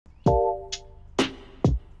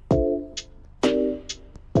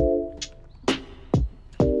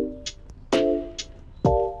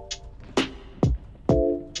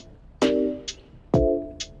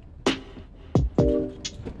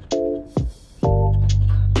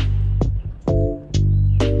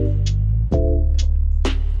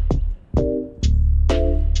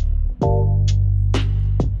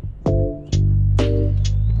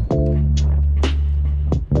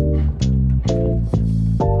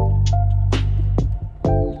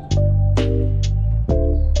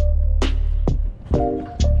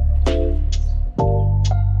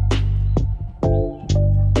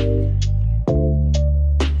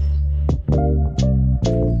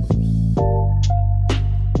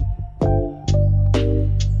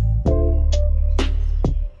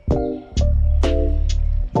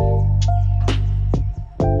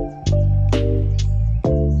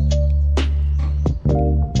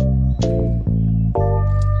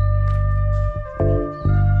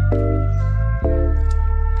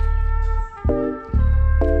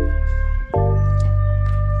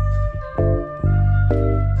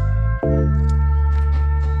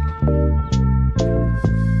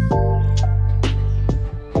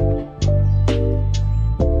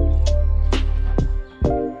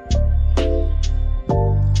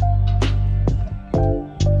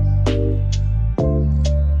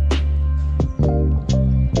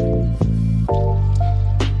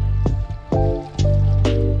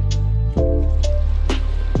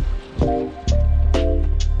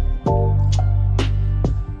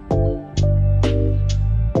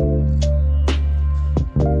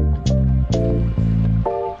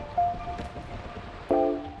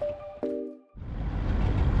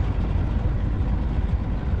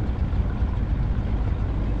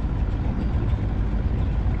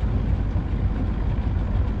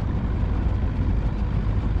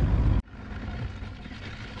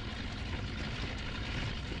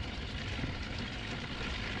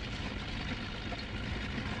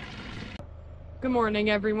Good morning,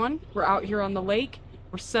 everyone. We're out here on the lake.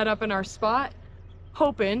 We're set up in our spot,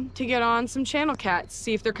 hoping to get on some channel cats,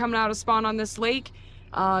 see if they're coming out of spawn on this lake.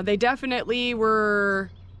 They definitely were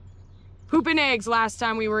pooping eggs last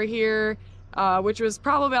time we were here, which was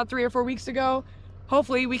probably about 3 or 4 weeks ago.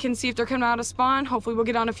 Hopefully we can see if they're coming out of spawn. Hopefully we'll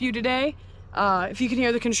get on a few today. If you can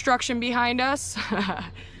hear the construction behind us.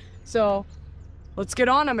 So let's get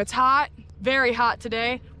on them. It's hot, very hot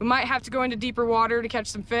today. We might have to go into deeper water to catch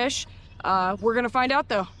some fish. We're gonna find out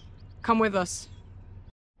though. Come with us.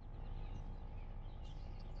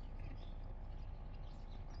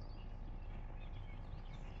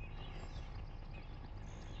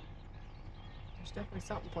 There's definitely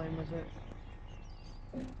something playing with it.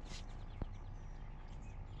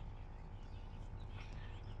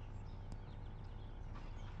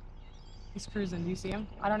 He's cruising. Do you see him?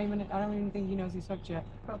 I don't even think he knows he's hooked yet.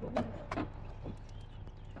 Probably.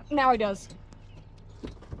 Now he does.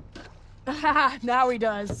 Now he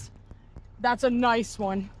does. That's a nice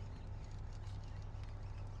one.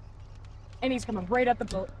 And he's coming right at the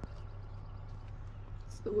boat.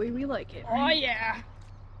 It's the way we like it. Oh yeah.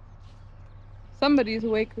 Somebody's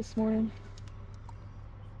awake this morning.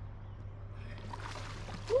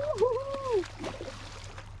 Woo-hoo-hoo.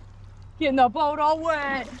 Getting the boat all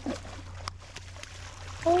wet.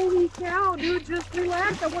 Holy cow, dude, just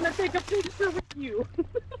relax. I want to take a picture with you.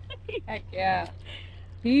 Heck yeah.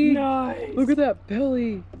 Nice. Look at that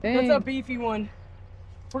belly. Dang. That's a beefy one.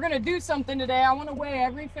 We're gonna do something today. I want to weigh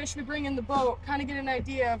every fish we bring in the boat, kind of get an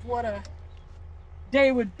idea of what a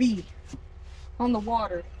day would be on the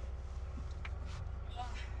water.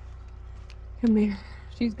 Come here.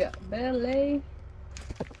 She's got a belly.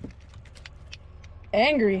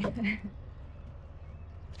 Angry.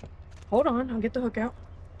 Hold on, I'll get the hook out.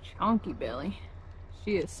 Chonky belly.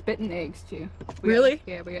 She is spitting eggs too. Really?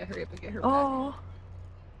 Yeah, we gotta hurry up and get her back.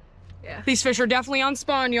 Yeah. These fish are definitely on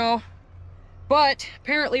spawn, y'all. But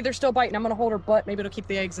apparently they're still biting. I'm gonna hold her butt. Maybe it'll keep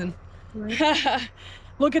the eggs in. Right.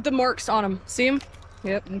 Look at the marks on them. See them?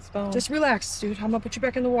 Yep, and spawn. Just relax, dude. I'm gonna put you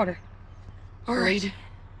back in the water. All right.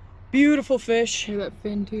 Beautiful fish. Look at that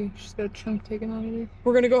fin too. She's got a chunk taken out of her.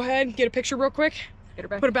 We're gonna go ahead and get a picture real quick. Get her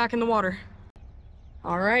back. Put it back in the water.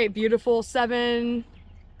 All right, beautiful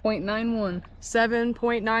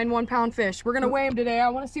 7.91 pound fish. We're gonna weigh him today. I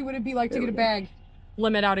want to see what it'd be like to get a bag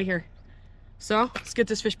limit out of here. So let's get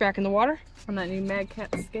this fish back in the water. On that new Mad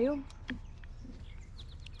Cat scale.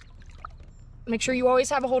 Make sure you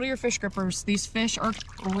always have a hold of your fish grippers. These fish are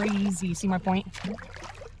crazy. See my point?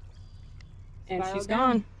 And she's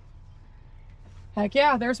gone. Heck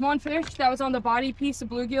yeah, there's one fish that was on the body piece of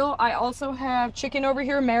bluegill. I also have chicken over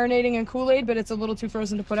here marinating in Kool-Aid, but it's a little too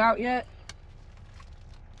frozen to put out yet.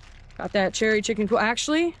 Got that cherry chicken cool.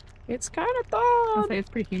 Actually, it's kind of thawed.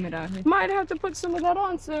 It's pretty humid out here. Might have to put some of that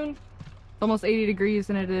on soon. It's almost 80 degrees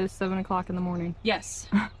and it is 7 o'clock in the morning. Yes.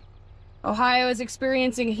 Ohio is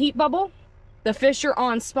experiencing a heat bubble. The fish are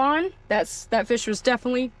on spawn. That fish was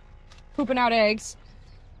definitely pooping out eggs.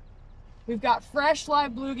 We've got fresh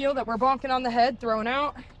live bluegill that we're bonking on the head, throwing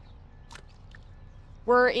out.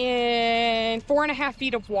 We're in 4.5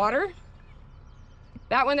 feet of water.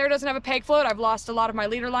 That one there doesn't have a peg float. I've lost a lot of my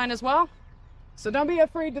leader line as well. So don't be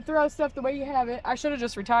afraid to throw stuff the way you have it. I should have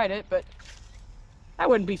just retied it, but that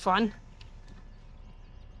wouldn't be fun.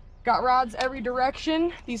 Got rods every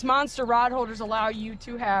direction. These monster rod holders allow you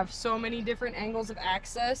to have so many different angles of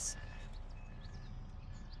access,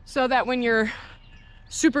 so that when you're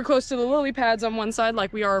super close to the lily pads on one side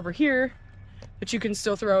like we are over here, but you can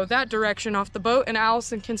still throw that direction off the boat, and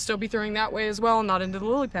Allison can still be throwing that way as well, not into the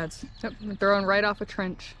lily pads. Yep, I'm throwing right off a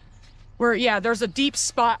trench. Where, yeah, there's a deep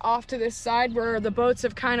spot off to this side where the boats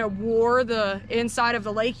have kind of wore the inside of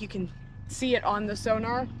the lake. You can see it on the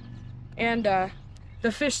sonar. And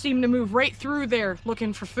the fish seem to move right through there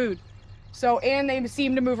looking for food. So, and they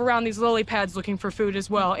seem to move around these lily pads looking for food as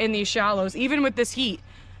well in these shallows, even with this heat.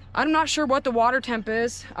 I'm not sure what the water temp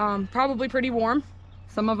is. Probably pretty warm.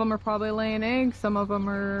 Some of them are probably laying eggs. Some of them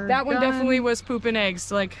are That one done. definitely was pooping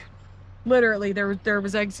eggs. Like, literally, there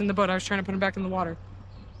was eggs in the boat. I was trying to put them back in the water.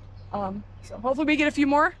 So hopefully we get a few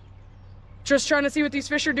more. Just trying to see what these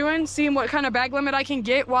fish are doing, seeing what kind of bag limit I can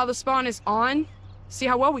get while the spawn is on. See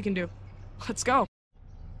how well we can do. Let's go.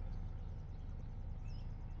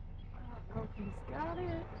 He's got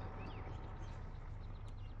it.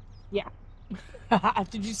 Yeah.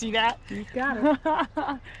 Did you see that? He's got it.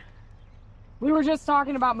 We were just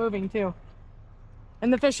talking about moving too.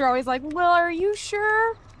 And the fish are always like, well, are you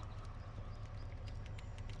sure?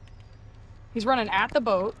 He's running at the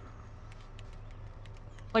boat.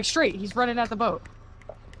 Like straight, he's running at the boat.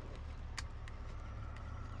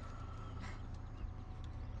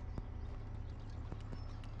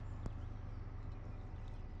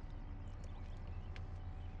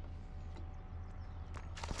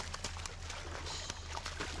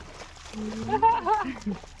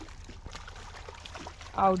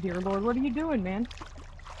 Oh dear Lord, what are you doing, man?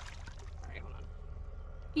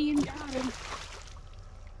 Ian got him.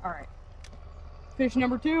 Alright. Fish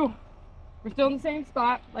number 2. We're still in the same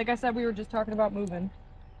spot. Like I said, we were just talking about moving.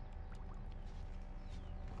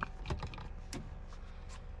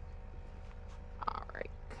 Alright,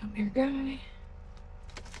 come here, guy.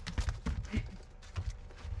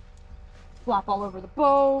 Flop all over the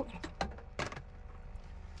boat.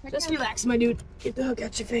 Just relax, my dude. Get the hook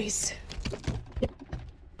out your face.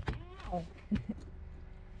 Ow.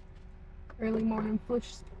 Early morning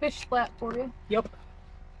fish flat for you. Yep.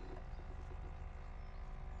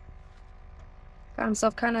 Got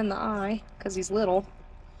himself kind of in the eye because he's little.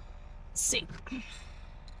 Let's see. Get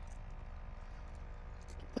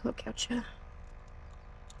the hook out you.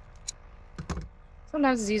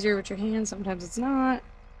 Sometimes it's easier with your hands, sometimes it's not.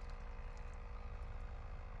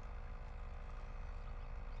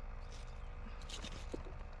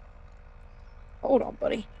 Hold on,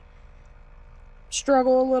 buddy.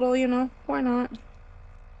 Struggle a little, you know. Why not?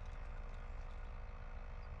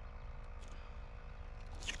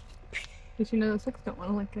 Did you know those hooks don't want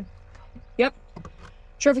to let go? Yep.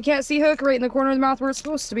 Trophy cat sea hook right in the corner of the mouth where it's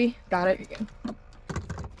supposed to be. Got it. There you go.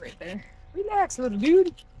 Right there. Relax, little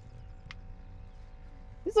dude.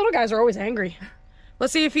 These little guys are always angry.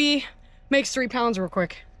 Let's see if he makes 3 pounds real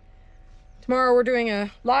quick. Tomorrow we're doing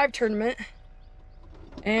a live tournament.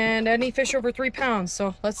 And any fish over 3 pounds.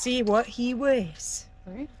 So let's see what he weighs.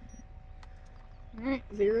 Alright. Alright,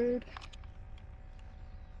 zeroed.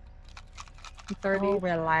 30. Oh,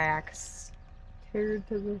 relax. Tethered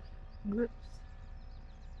to the grips.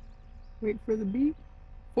 Wait for the beep.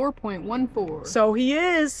 4.14. So he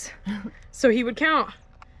is. So he would count.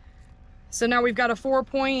 So now we've got a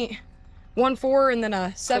 4.14 and then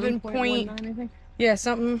a 7 point. 7.19, I think. Yeah,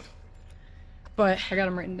 something. But I got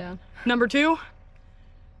them written down. number 2,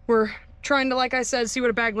 we're trying to, like I said, see what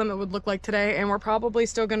a bag limit would look like today, and we're probably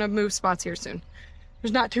still gonna move spots here soon.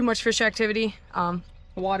 There's not too much fish activity. The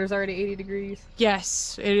water's already 80 degrees.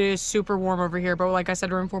 Yes, it is super warm over here, but like I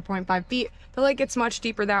said, we're in 4.5 feet. The lake gets much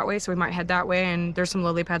deeper that way, so we might head that way, and there's some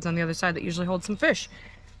lily pads on the other side that usually hold some fish.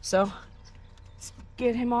 So let's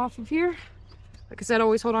get him off of here. Like I said,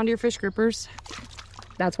 always hold on to your fish grippers.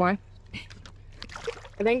 That's why.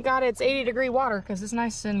 And thank God it's 80-degree water, because it's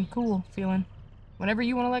nice and cool feeling. Whenever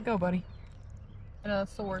you want to let go, buddy. And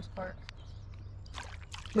that's the worst part.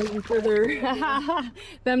 Waiting for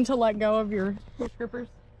them to let go of your fish grippers.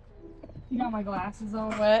 You got my glasses all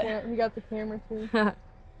wet. Yeah, we got the camera too.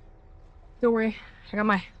 Don't worry, I got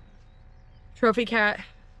my trophy cat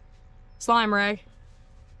slime rag.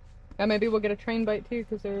 Yeah, maybe we'll get a train bite too,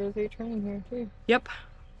 because there is a train here too. Yep,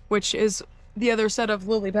 which is the other set of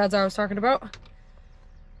lily pads I was talking about.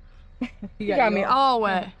 You got me all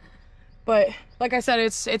wet. But like I said,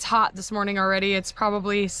 it's hot this morning already. It's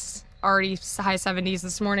probably already high 70s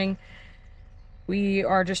this morning. We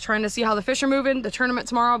are just trying to see how the fish are moving. The tournament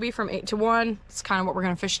tomorrow will be from 8 to 1. It's kind of what we're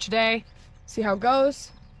gonna fish today. See how it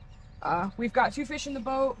goes. We've got 2 fish in the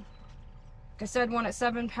boat. Like I said, one at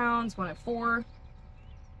 7 pounds, one at 4.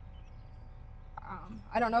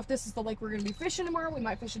 I don't know if this is the lake we're gonna be fishing tomorrow. We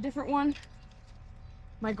might fish a different one.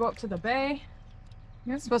 Might go up to the bay.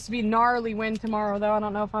 It's supposed to be gnarly wind tomorrow though. I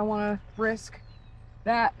don't know if I want to risk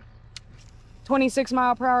that.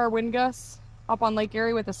 26-mile-per-hour wind gusts up on Lake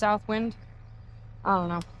Erie with a south wind. I don't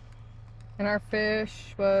know. And our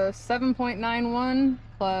fish was 7.91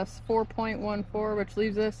 plus 4.14, which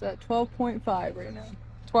leaves us at 12.5 right now.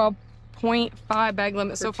 12.5 bag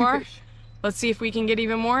limit so far. Fish. Let's see if we can get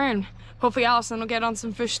even more, and hopefully Allison will get on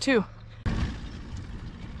some fish too.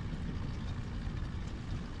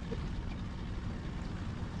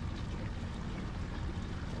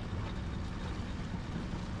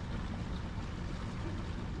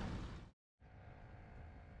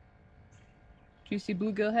 Juicy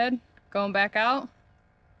bluegill head going back out.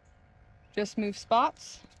 Just move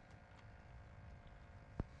spots.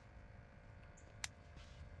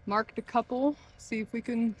 Marked a couple. See if we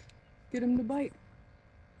can get him to bite.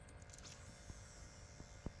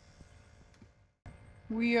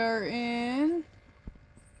 We are in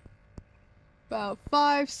about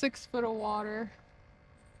 5-6 foot of water.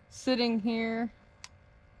 Sitting here,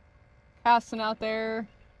 casting out there.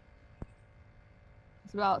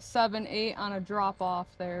 It's about 7-8 on a drop off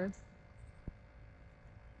there.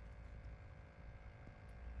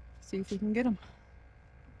 See if we can get them.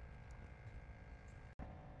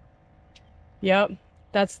 Yep,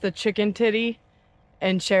 that's the chicken titty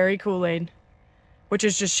and cherry Kool-Aid, which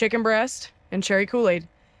is just chicken breast and cherry Kool-Aid.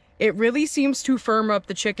 It really seems to firm up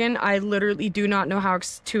the chicken. I literally do not know how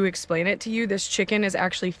to explain it to you. This chicken is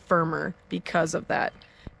actually firmer because of that.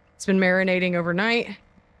 It's been marinating overnight.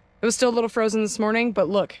 It was still a little frozen this morning, but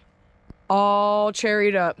look, all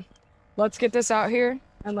cherried up. Let's get this out here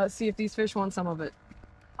and let's see if these fish want some of it.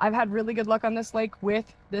 I've had really good luck on this lake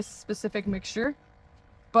with this specific mixture,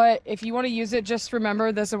 but if you want to use it, just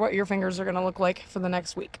remember this is what your fingers are going to look like for the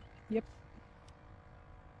next week. Yep.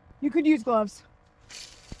 You could use gloves.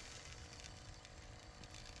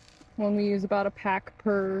 When we use about a pack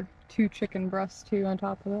per 2 chicken breasts too on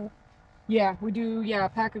top of that. Yeah, we do, yeah, a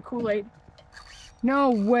pack of Kool-Aid. No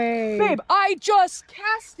way. Babe, I just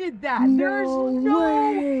casted that. There's no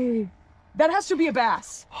way. That has to be a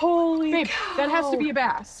bass. Holy Babe, cow. that has to be a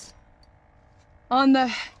bass. On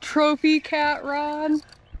the trophy cat rod.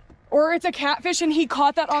 Or it's a catfish and he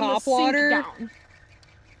caught that on Top the sink water. down.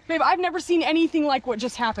 Babe, I've never seen anything like what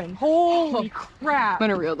just happened. Holy crap. I'm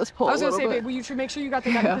gonna reel this pole I was a gonna say, little babe, bit. well, you should make sure you got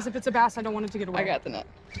the net because if it's a bass, I don't want it to get away. I got the net.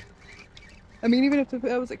 I mean, even if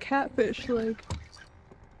that was a catfish, like...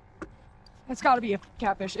 It's gotta be a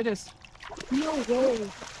catfish. It is. No way.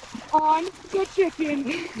 On the chicken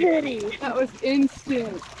titty. That was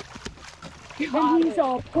instant. And he's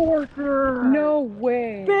a porker. No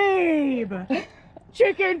way. Babe.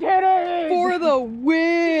 Chicken titties. For the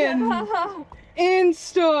win.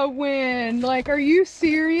 Insta win. Like, are you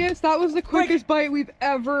serious? That was the quickest bite we've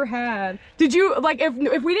ever had. Did you, like, if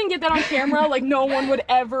we didn't get that on camera, like, no one would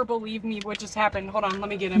ever believe me what just happened. Hold on, let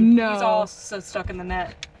me get him. No. He's all so stuck in the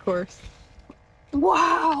net. Of course.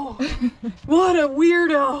 Wow. What a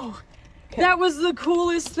weirdo. Okay. That was the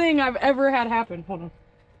coolest thing I've ever had happen. Hold on.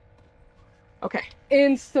 Okay.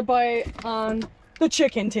 Insta bite on the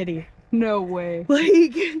chicken titty. No way.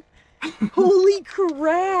 Like, holy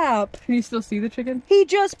crap. Can you still see the chicken? He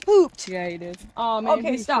just pooped. Yeah, he did. Oh, man.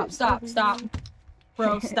 Okay, stop.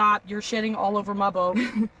 Bro, stop. You're shitting all over my boat.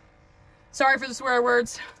 Sorry for the swear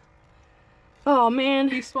words. Oh, man.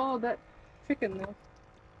 He swallowed that chicken, though.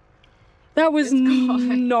 That was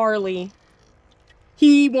gnarly.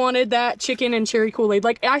 He wanted that chicken and cherry Kool-Aid.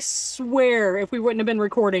 Like, I swear, if we wouldn't have been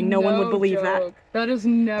recording, no one would believe that. That has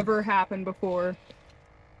never happened before.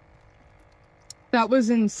 That was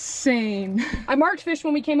insane. I marked fish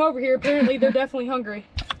when we came over here. Apparently, they're definitely hungry.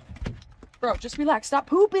 Bro, just relax. Stop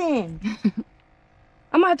pooping.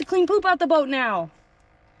 I'm gonna have to clean poop out the boat now.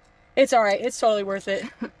 It's all right. It's totally worth it.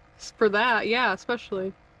 For that, yeah,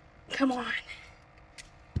 especially. Come on.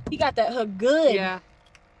 He got that hook good. Yeah.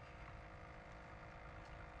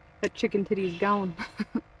 That chicken titty's gone.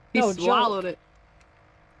 He swallowed it.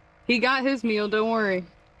 He got his meal, don't worry.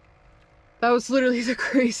 That was literally the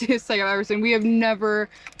craziest thing I've ever seen. We have never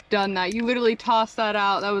done that. You literally tossed that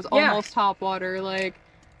out. That was almost top water. Like,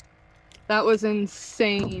 that was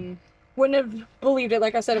insane. Wouldn't have believed it,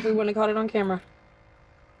 like I said, if we wouldn't have caught it on camera.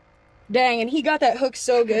 Dang, and he got that hook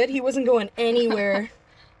so good, he wasn't going anywhere.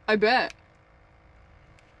 I bet.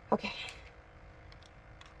 Okay.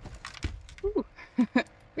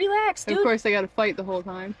 Relax, dude. Of course, I gotta fight the whole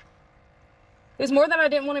time. It was more that I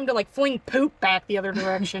didn't want him to, like, fling poop back the other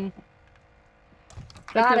direction.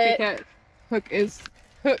 Got it. Cat hook is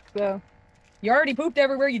hooked, though. You already pooped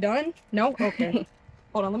everywhere. You done? No? Okay.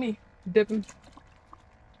 Hold on, let me dip him.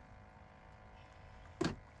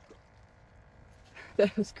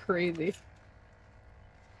 That was crazy.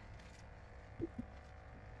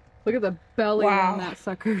 Look at the belly on that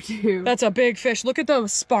sucker, too. That's a big fish. Look at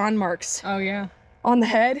those spawn marks. Oh, yeah. On the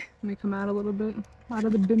head. Let me come out a little bit. Out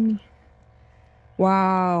of the bimmy.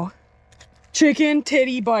 Wow. Chicken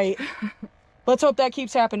titty bite. Let's hope that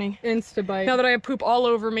keeps happening. Insta bite. Now that I have poop all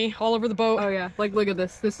over me, all over the boat. Oh, yeah. Like, look at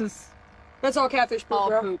this. This is... That's all catfish poop, all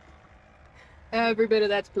bro. Poop. Every bit of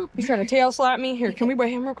that's poop. He's trying to tail slap me. Here, can we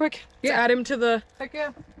weigh him real quick? Yeah. Let's add him to the... Heck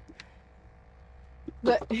yeah.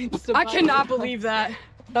 I cannot believe that.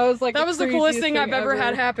 That was like that was the coolest thing I've ever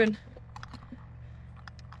had happen.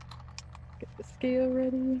 Get the scale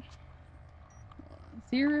ready.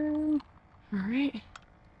 0. All right.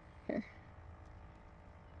 Here.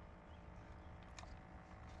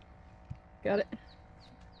 Got it.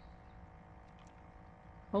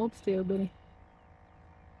 Hold still, buddy.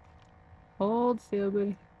 Hold still,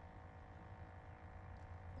 buddy.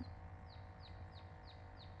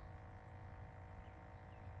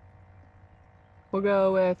 We'll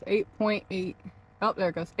go with 8.8. Oh, there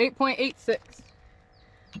it goes. 8.86.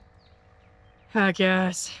 Heck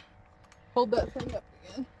yes. Hold that thing up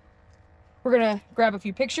again. We're gonna grab a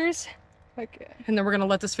few pictures. Heck yeah. And then we're gonna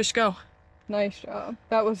let this fish go. Nice job.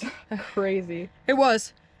 That was crazy. It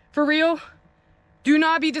was. For real, Do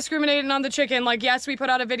not be discriminating on the chicken. Like, yes, we put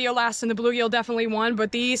out a video last and the bluegill definitely won,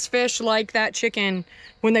 but these fish like that chicken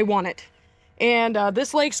when they want it. And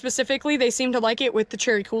this lake specifically, they seem to like it with the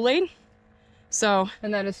cherry Kool-Aid. So.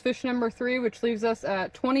 And that is fish number 3, which leaves us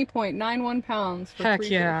at 20.91 pounds. For Heck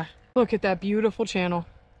yeah. Look at that beautiful channel.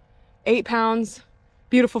 8 pounds,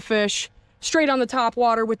 beautiful fish, straight on the top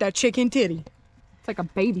water with that chicken titty. It's like a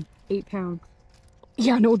baby, 8 pounds.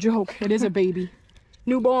 Yeah, no joke. It is a baby.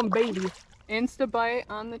 Newborn baby. Insta bite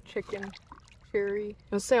on the chicken cherry.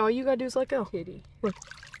 Let's say all you gotta do is let go. Titty. Look.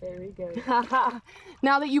 There we go.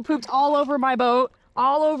 Now that you pooped all over my boat,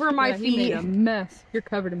 all over my feet. You made a mess. You're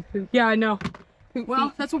covered in poop. Yeah, I know. Poop well,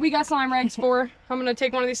 feet. That's what we got slime rags for. I'm gonna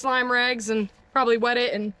take one of these slime rags and probably wet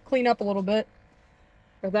it and clean up a little bit.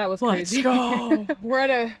 Oh, that was Let's crazy. go. We're at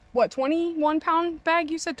a, what, 21 pound bag?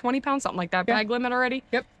 You said 20 pounds, something like that. Yep. Bag limit already?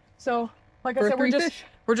 Yep. So, like For I said, fish.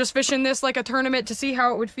 we're just fishing this like a tournament to see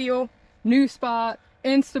how it would feel. New spot.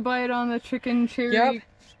 Insta bite on the chicken cherry. Yep.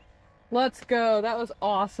 Let's go. That was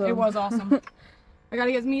awesome. It was awesome. I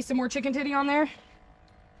gotta get me some more chicken titty on there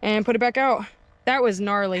and put it back out. That was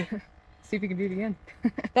gnarly. See if you can do it again.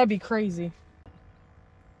 That'd be crazy.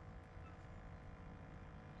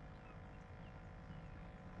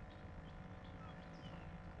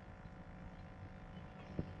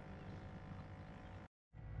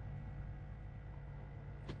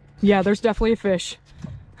 Yeah, there's definitely a fish.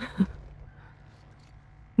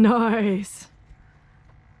 Nice.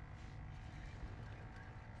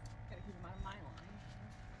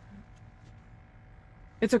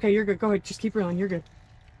 It's okay, you're good. Go ahead, just keep reeling, you're good.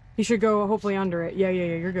 He should go hopefully under it. Yeah,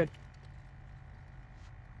 you're good.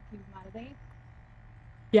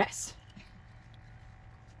 Yes.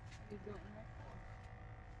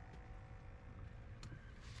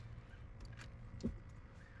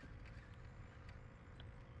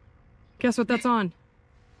 Guess what that's on?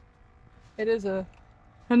 It is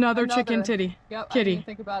Another chicken titty. Yep, Kitty. I didn't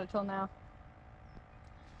think about it till now.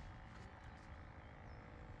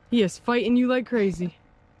 He is fighting you like crazy.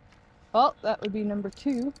 Well, that would be number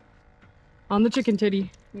 2. On the chicken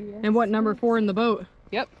titty. Yes. And what, number 4 in the boat?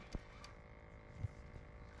 Yep.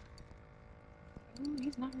 Ooh,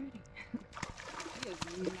 he's not ready. He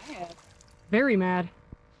is mad. Very mad.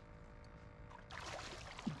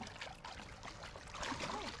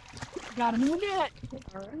 Got him in the net.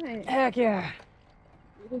 Alright. Heck yeah.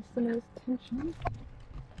 Give some of his attention.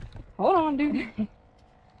 Hold on, dude.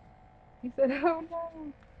 He said, oh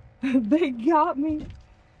no. They got me.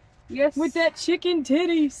 Yes. With that chicken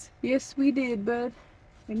titties. Yes, we did, bud.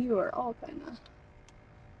 And you are all kind of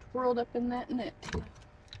twirled up in that net.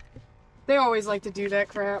 They always like to do that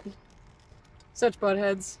crap. Such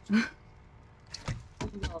buttheads.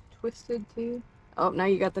 All twisted too. Oh, now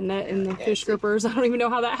you got the net and the fish grippers. I don't even know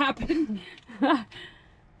how that happened. I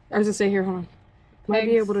was gonna say, here, hold on. Might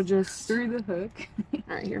be able to just... through the hook.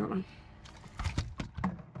 Alright, here, hold on.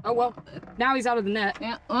 Oh, well, now he's out of the net.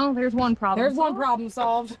 Yeah, well, there's one problem. There's one problem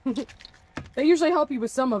solved. They usually help you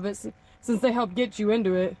with some of it, since they help get you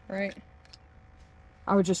into it. Right.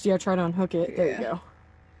 I would just, try to unhook it. There you go.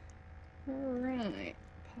 Alright.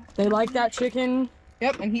 They like that chicken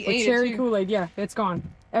Yep, and he with ate cherry it too. Kool-Aid. Yeah, it's gone.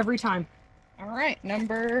 Every time. Alright,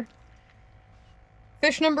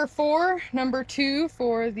 fish number 4, number 2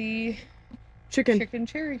 for the chicken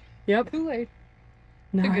cherry Yep. Kool-Aid.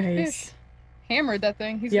 Nice. A good fish. Hammered that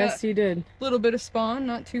thing. He's Yes, got he did. a little bit of spawn,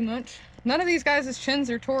 not too much. None of these guys' chins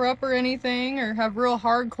are tore up or anything, or have real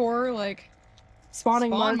hardcore like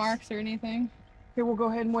Spawning spawn marks. marks or anything. Here, we'll go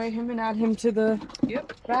ahead and weigh him and add him to the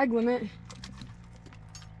Yep. bag limit.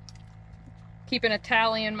 Keeping a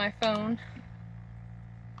tally in my phone.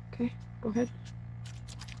 Okay, go ahead.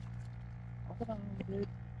 Hold on, dude.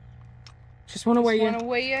 Just want to weigh Want to you.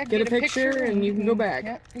 weigh ya, Get a picture and you can go back.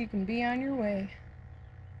 Yep, you can be on your way.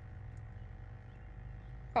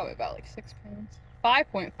 Probably about like 6 pounds.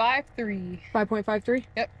 5.53. 5.53?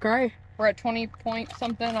 Yep. Okay. We're at 20 point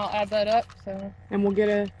something. I'll add that up. So And we'll get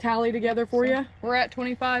a tally together for you. we're at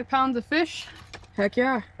 25 pounds of fish Heck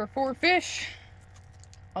yeah. for 4 fish.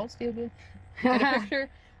 I'll steal good. Get a picture.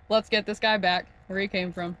 Let's get this guy back where he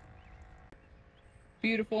came from.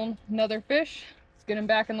 Beautiful. Another fish. Let's get him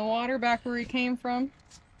back in the water, back where he came from.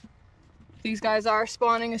 These guys are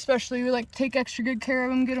spawning, especially we like to take extra good care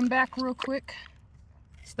of them, get them back real quick.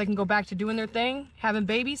 So they can go back to doing their thing, having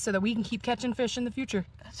babies, so that we can keep catching fish in the future.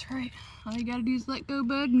 That's right. All you gotta do is let go,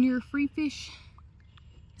 bud, and you're a free fish.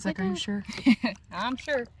 He's like, are you sure? I'm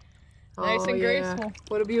sure. Nice and graceful.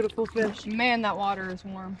 What a beautiful fish. Man, that water is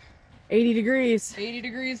warm. 80 degrees. 80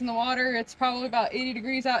 degrees in the water. It's probably about 80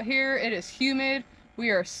 degrees out here. It is humid. We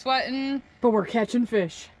are sweating. But we're catching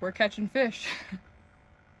fish. We're catching fish.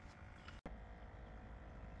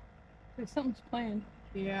 Something's playing.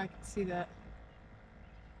 Yeah, I can see that.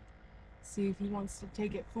 See if he wants to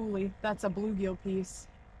take it fully. That's a bluegill piece.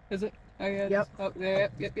 Is it? Oh yeah. Yep. Oh yeah.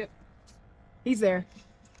 Yep. He's there.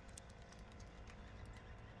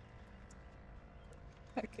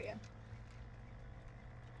 Okay.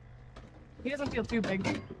 He doesn't feel too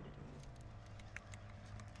big.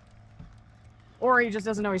 Or he just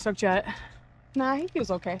doesn't know he's hooked yet. Nah, he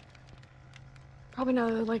feels okay. Probably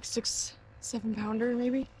another like 6-7 pounder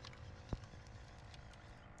maybe.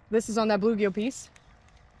 This is on that bluegill piece.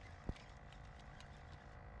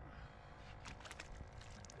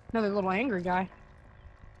 Another little angry guy.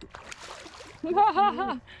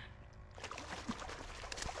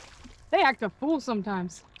 They act a fool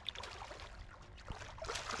sometimes.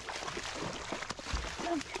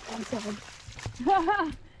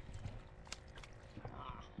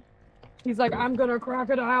 He's like, I'm gonna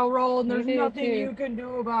crocodile roll and there's nothing you can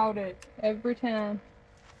do about it. Every time.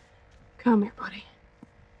 Come here, buddy.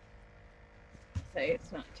 Say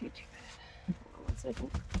it's not too bad. Hold on 1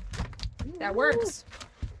 second. That works.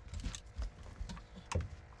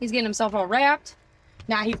 He's getting himself all wrapped.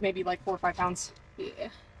 Now he's maybe like 4 or 5 pounds. Yeah.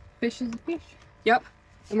 Fish is a fish. Yep.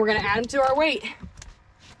 And we're gonna add him to our weight.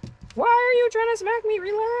 Why are you trying to smack me?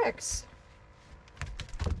 Relax.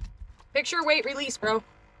 Picture weight release, bro.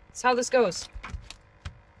 That's how this goes.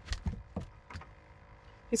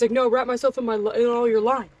 He's like, no, wrap myself in all your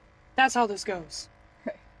line. That's how this goes.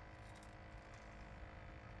 Okay.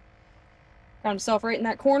 Got himself right in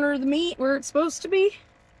that corner of the meat where it's supposed to be.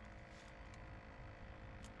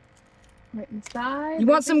 Right inside. You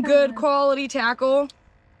want some good quality tackle?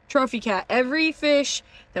 Trophy Cat. Every fish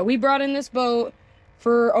that we brought in this boat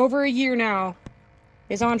for over a year now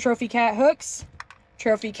is on Trophy Cat hooks,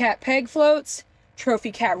 Trophy Cat peg floats,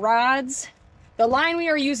 Trophy Cat rods. The line we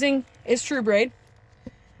are using is True Braid,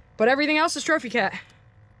 but everything else is Trophy Cat.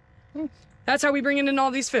 That's how we bring in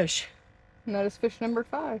all these fish. And that is fish number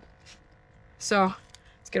 5. So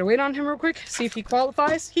let's get a weight on him real quick, see if he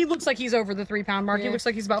qualifies. He looks like he's over the 3 pound mark. Yeah. He looks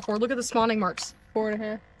like he's about 4. Look at the spawning marks.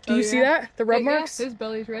 4.5. Do you see that? The rub marks? Yeah, his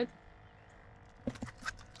belly's red.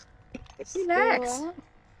 Relax.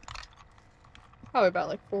 Probably about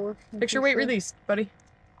like 4. Picture weight release, buddy.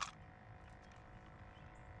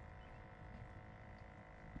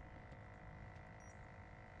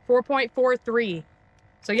 .43.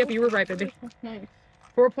 So yep, you were right, baby. Nice.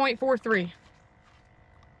 4.43.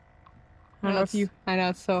 I don't know if you. I know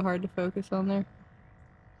it's so hard to focus on there.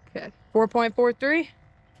 Okay. 4.43.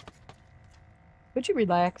 Would you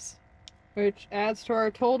relax? Which adds to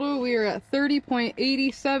our total. We are at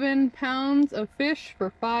 30.87 pounds of fish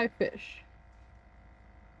for 5 fish.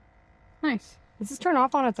 Nice. Does this turn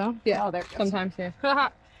off on its own? Yeah. Oh, there it goes. Sometimes, yeah.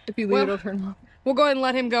 If you leave Well, it, it'll turn off. We'll go ahead and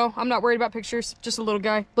let him go. I'm not worried about pictures. Just a little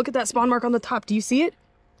guy. Look at that spawn mark on the top. Do you see it?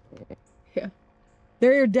 Yeah.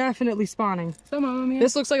 They're definitely spawning. Some of them, yeah.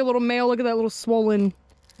 This looks like a little male. Look at that little swollen,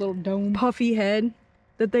 little dome. puffy head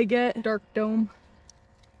that they get. Dark dome.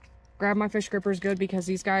 Grab my fish gripper's good because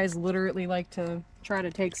these guys literally like to try to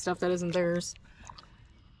take stuff that isn't theirs.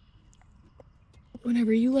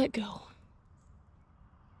 Whenever you let go.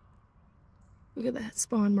 Look at that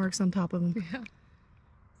spawn marks on top of them. Yeah.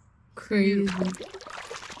 Crazy.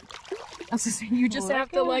 You just have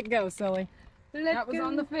to let go, silly. That was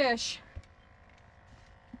on the fish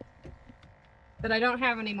that I don't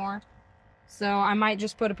have anymore. So I might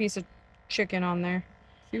just put a piece of chicken on there.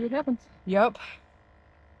 See what happens. Yup.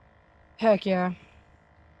 Heck yeah.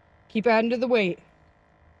 Keep adding to the weight.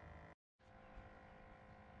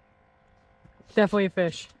 Definitely a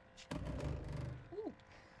fish.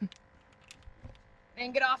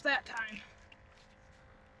 Didn't get off that time.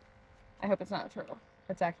 I hope it's not a turtle.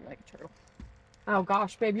 It's acting like a turtle. Oh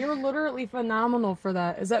gosh, babe, you're literally phenomenal for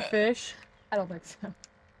that. Is that fish? I don't think so.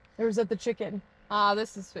 Or is that the chicken?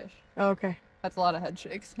 This is fish. Oh, okay. That's a lot of head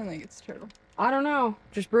shakes. I think it's turtle. I don't know.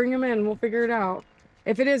 Just bring him in. We'll figure it out.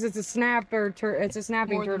 If it is, it's a snap or it's a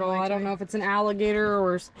snapping More than turtle. I likely. don't know if it's an alligator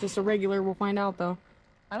or just a regular. We'll find out though.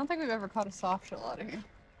 I don't think we've ever caught a soft shell out of here.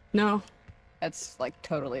 No. That's like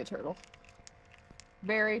totally a turtle.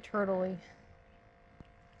 Very turtley.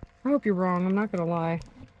 I hope you're wrong. I'm not gonna lie.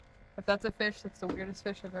 If that's a fish, that's the weirdest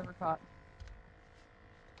fish I've ever caught.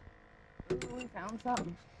 Ooh, we found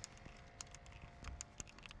something.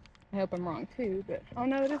 I hope I'm wrong too, but oh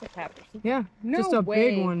no, it is a catfish. Yeah. No just a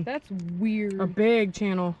way. big one. That's weird. A big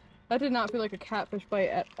channel. That did not feel like a catfish bite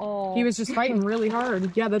at all. He was just fighting really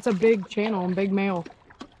hard. Yeah, that's a big channel and big male.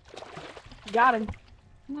 Got him.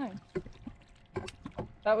 Nice.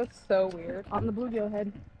 That was so weird. On the bluegill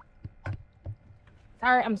head.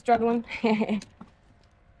 Alright, I'm struggling. Okay.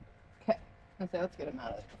 Let's get him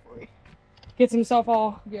out of there before we Gets himself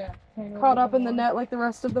all Yeah. caught up in the net like the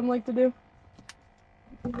rest of them like to do.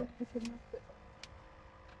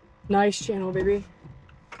 Nice channel, baby.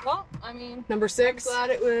 Well, I mean, Number 6. I'm glad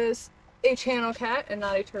it was a channel cat and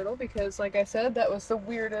not a turtle because, like I said, that was the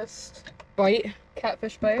weirdest Bite.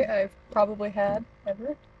 catfish bite I've probably had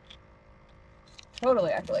ever.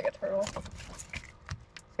 Totally acted like a turtle. It's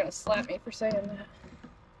gonna slap me for saying that.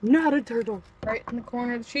 Not a turtle. Right in the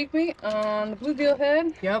corner of the cheek meat on the bluegill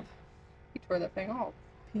head. Yep. He tore that thing all to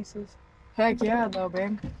pieces. Heck yeah, though,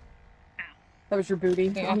 babe. That was your booty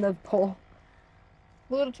on the pole.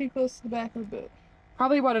 A little too close to the back of the boat.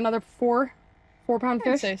 Probably what, another 4-pound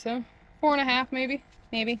fish? I'd say so. 4.5 maybe.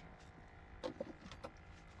 Maybe.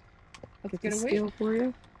 Let's get a weight for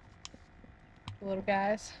you. The little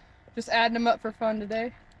guys. Just adding them up for fun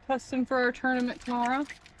today. Testing for our tournament tomorrow.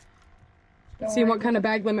 See what kind of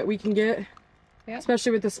bag limit we can get. Yeah.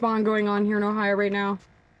 Especially with the spawn going on here in Ohio right now.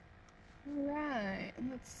 Alright,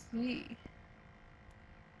 let's see.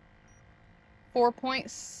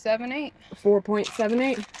 4.78.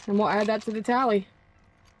 4.78. And we'll add that to the tally.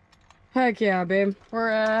 Heck yeah, babe. We're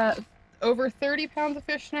at over 30 pounds of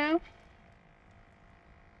fish now.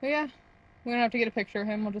 But yeah, we don't have to get a picture of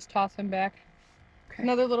him. We'll just toss him back. Okay.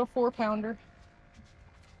 Another little 4-pounder.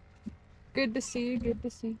 Good to see, good to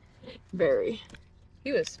see. Very.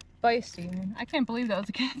 He was feisty, man. I can't believe that was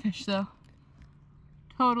a catfish, though.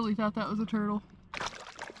 Totally thought that was a turtle.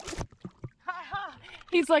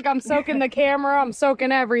 He's like, I'm soaking the camera, I'm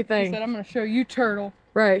soaking everything. He said, I'm gonna show you turtle.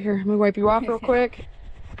 Right, here, let me wipe you off real quick.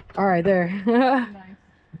 All right, there. Nice.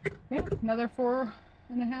 Yep, another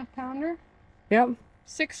 4.5 pounder. Yep.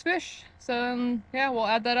 6 fish. So, yeah, we'll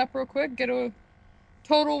add that up real quick, get a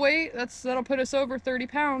total weight. That'll put us over 30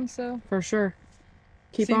 pounds, so. For sure.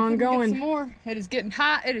 Keep See if we on can going. Get some more. It is getting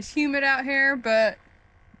hot, it is humid out here, but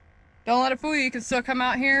don't let it fool you. You can still come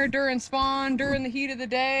out here during spawn, during the heat of the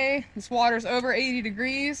day. This water's over 80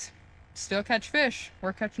 degrees. Still catch fish.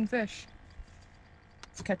 We're catching fish.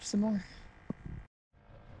 Let's catch some more.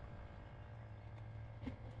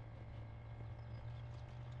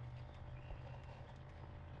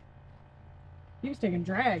 He was taking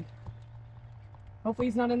drag. Hopefully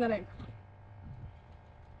he's not in that egg.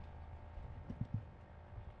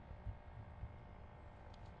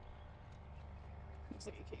 Looks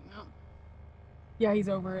like he came out. Yeah, he's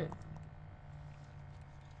over it.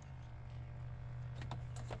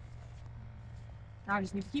 I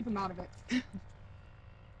just need to keep him out of it.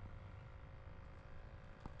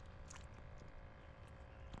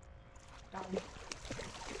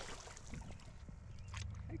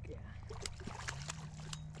 Heck yeah.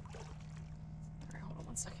 Alright, hold on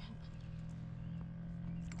 1 second.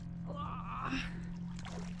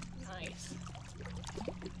 Nice.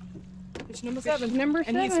 Fish number 7. Number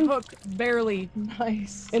 7. And he's hooked barely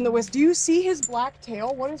Nice. in the whisk. Do you see his black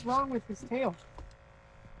tail? What is wrong with his tail?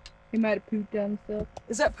 He might have pooped down still.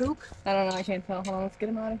 Is that poop? I don't know, I can't tell. Hold on, let's get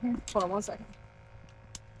him out of here. Hold on 1 second.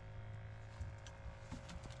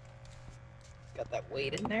 Got that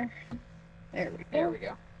weight in there. There we go. There we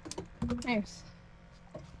go. Nice.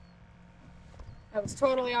 That was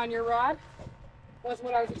totally on your rod. Wasn't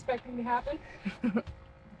what I was expecting to happen.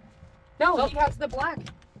 No, he has the black.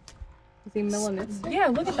 Is he milling it? Yeah,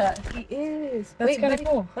 look at that. He is. That's kind of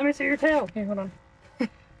cool. Let me see your tail. Here, hold on.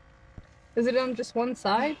 Is it on just one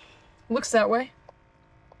side? Looks that way.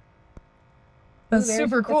 That's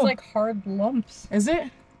super cool. It's like hard lumps. Is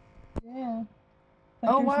it? Yeah.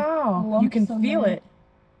 Oh wow. You can feel it.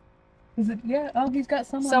 Is it? Yeah. Oh, he's got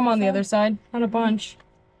some. Some on the other side. Not a bunch.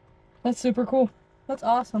 That's super cool. That's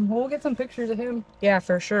awesome. We'll get some pictures of him. Yeah,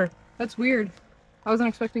 for sure. That's weird. I wasn't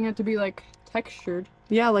expecting it to be like textured.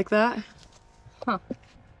 Yeah, like that. Huh.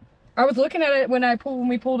 I was looking at it when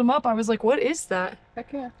we pulled him up. I was like, what is that?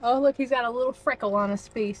 Heck yeah. Oh, look, he's got a little freckle on his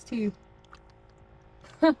face too.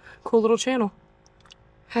 Cool little channel.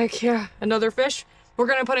 Heck yeah. Another fish. We're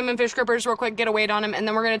going to put him in fish grippers real quick, get a weight on him, and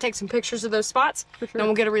then we're going to take some pictures of those spots. For sure. Then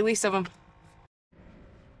we'll get a release of them.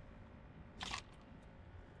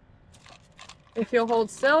 If you'll hold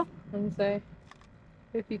still and say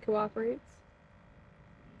if he cooperates.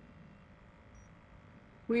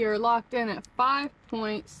 We are locked in at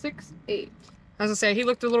 5.68. As I say, he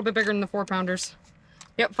looked a little bit bigger than the 4-pounders.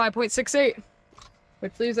 Yep, 5.68.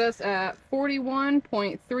 Which leaves us at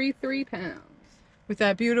 41.33 pounds. With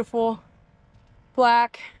that beautiful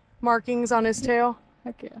black markings on his tail.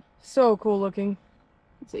 Heck yeah. So cool looking.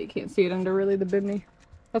 So you can't see it under really the bimini.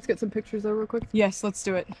 Let's get some pictures though real quick. Yes, let's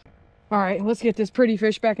do it. All right, let's get this pretty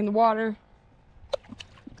fish back in the water.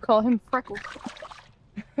 Call him Freckle.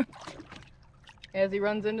 As he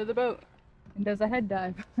runs into the boat and does a head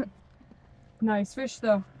dive. Nice fish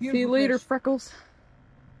though. See you later, Freckles.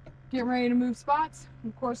 Getting ready to move spots.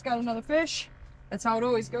 Of course, got another fish. That's how it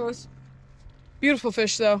always goes. Beautiful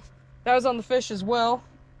fish though. That was on the fish as well.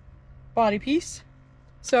 Body piece.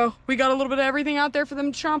 So we got a little bit of everything out there for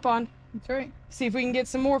them to chomp on. That's right. See if we can get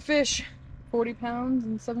some more fish. 40 pounds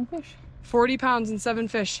and 7 fish. 40 pounds and 7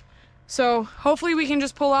 fish. So hopefully we can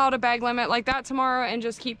just pull out a bag limit like that tomorrow and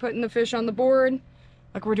just keep putting the fish on the board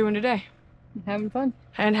like we're doing today. Having fun.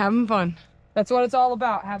 And having fun. That's what it's all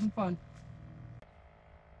about, having fun.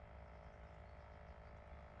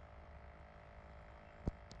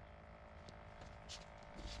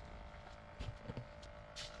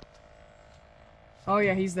 Oh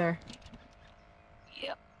yeah, he's there.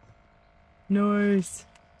 Yep. Nice.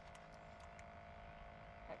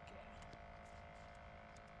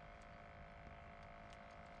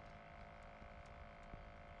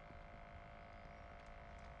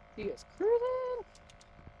 He is cruising.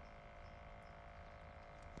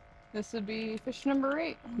 This would be fish number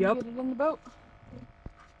 8. Yep. Get it in the boat.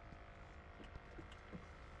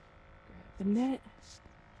 The net.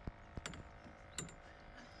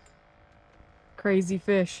 Crazy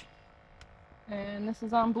fish. And this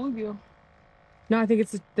is on bluegill. No, I think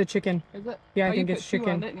it's the chicken. Is it? Yeah, I Oh, think you it's put 2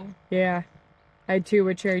 chicken. on, didn't you? Yeah. I had 2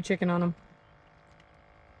 with cherry chicken on them.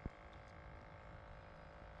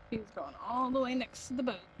 He's going all the way next to the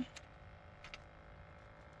boat.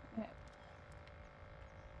 Yeah.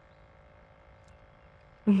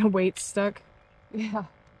 The weight's stuck. Yeah.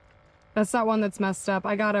 That's that one that's messed up.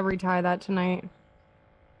 I gotta retie that tonight.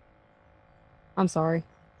 I'm sorry.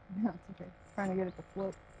 Yeah, it's okay. Trying to get it to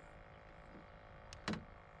float.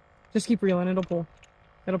 Just keep reeling. It'll pull.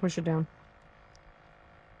 It'll push it down.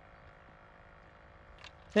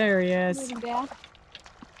 There he is. Maybe, Dad.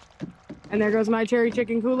 And there goes my cherry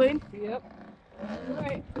chicken Kool-Aid. Yep.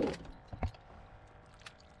 Right.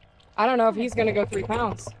 I don't know if he's gonna go 3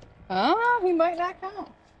 pounds. He might not count.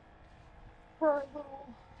 For a little.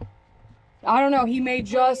 I don't know. He may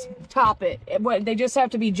just top it. What? They just have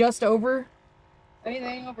to be just over.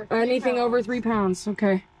 Anything over 3 Anything pounds. over 3 pounds.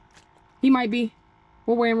 Okay. He might be.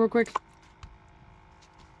 We'll weigh him real quick.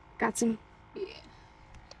 Got some. Yeah.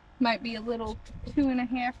 Might be a little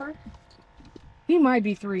 2.5-er. He might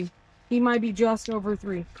be 3. He might be just over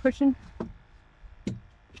 3. Pushing.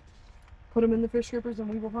 Put him in the fish strippers and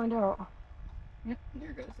we will find out. Yep,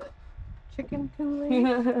 there goes that chicken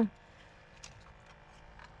Kool-Aid.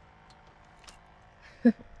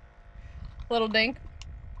 Little dink.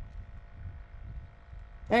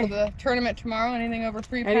 Hey, For the tournament tomorrow, anything over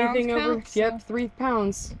 3 pounds anything over, counts, yep, so. 3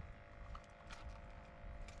 pounds.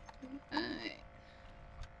 Alright.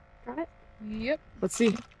 Got it? Yep. Let's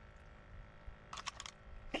see.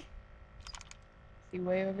 See,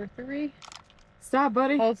 way over 3. Stop,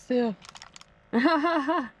 buddy. Hold still.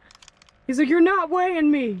 He's like, you're not weighing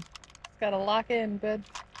me. Gotta lock in, bud.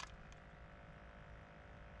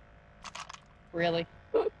 Really?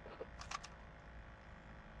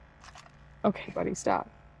 Okay, buddy, stop.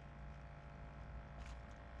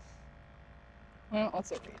 Well,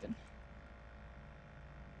 what's it reading?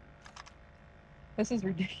 This is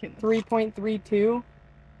ridiculous. 3.32.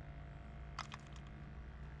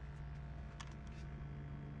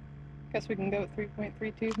 Guess we can go with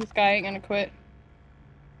 3.32. This guy ain't gonna quit.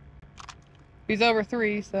 He's over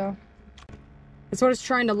 3, so. That's what it's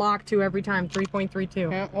trying to lock to every time,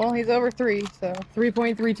 3.32. Yeah, well, he's over 3, so.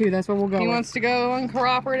 3.32, that's what we'll go He with. wants to go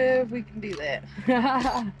uncooperative, we can do that.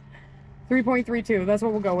 3.32, that's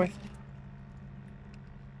what we'll go with.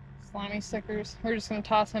 Slimy stickers. We're just gonna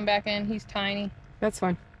toss him back in. He's tiny. That's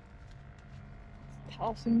fine.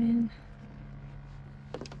 Toss him in.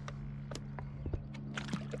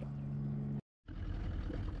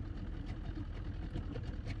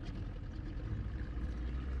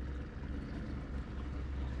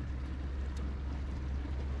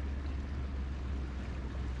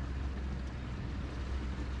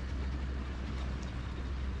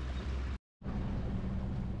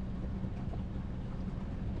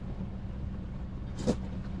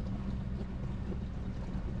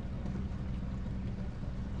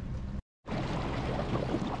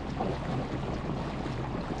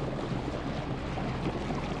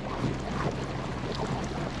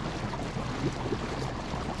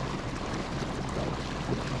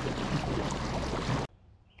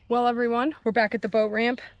 Well, everyone, we're back at the boat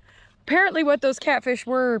ramp. Apparently what those catfish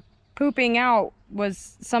were pooping out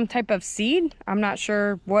was some type of seed. I'm not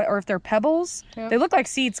sure what, or if they're pebbles. Yep. They look like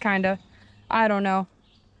seeds, kind of. I don't know.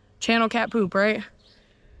 Channel cat poop, right?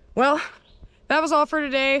 Well, that was all for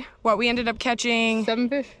today. What, we ended up catching 7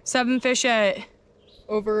 fish. 7 fish at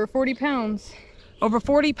Over 40 pounds. over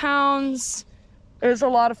 40 pounds. It was a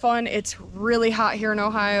lot of fun. It's really hot here in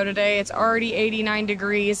Ohio today. It's already 89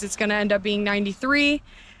 degrees. It's gonna end up being 93.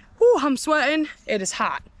 Whew, I'm sweating. It is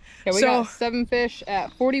hot. Yeah, we got 7 fish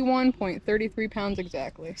at 41.33 pounds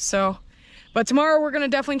exactly. But tomorrow we're gonna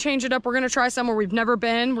definitely change it up. We're gonna try somewhere we've never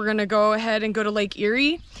been. We're gonna go ahead and go to Lake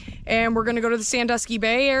Erie, and we're gonna go to the Sandusky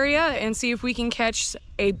Bay area and see if we can catch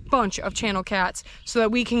a bunch of channel cats so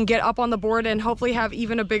that we can get up on the board and hopefully have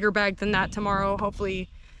even a bigger bag than that tomorrow, hopefully.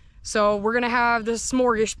 So we're gonna have the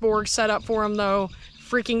smorgasbord set up for them though.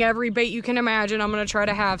 Freaking every bait you can imagine I'm gonna try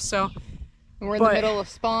to have, so. And we're in the middle of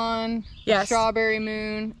spawn, yes, strawberry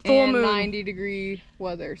moon, full and moon. 90-degree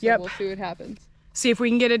weather, so we'll see what happens. See if we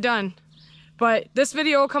can get it done. But this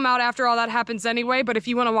video will come out after all that happens anyway, but if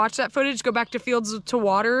you wanna watch that footage, go back to Fields to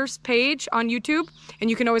Waters page on YouTube,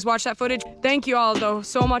 and you can always watch that footage. Thank you all though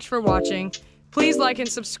so much for watching. Please like and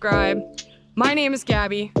subscribe. My name is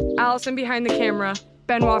Gabby, Allison behind the camera,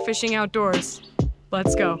 Benoit Fishing Outdoors.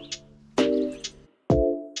 Let's go.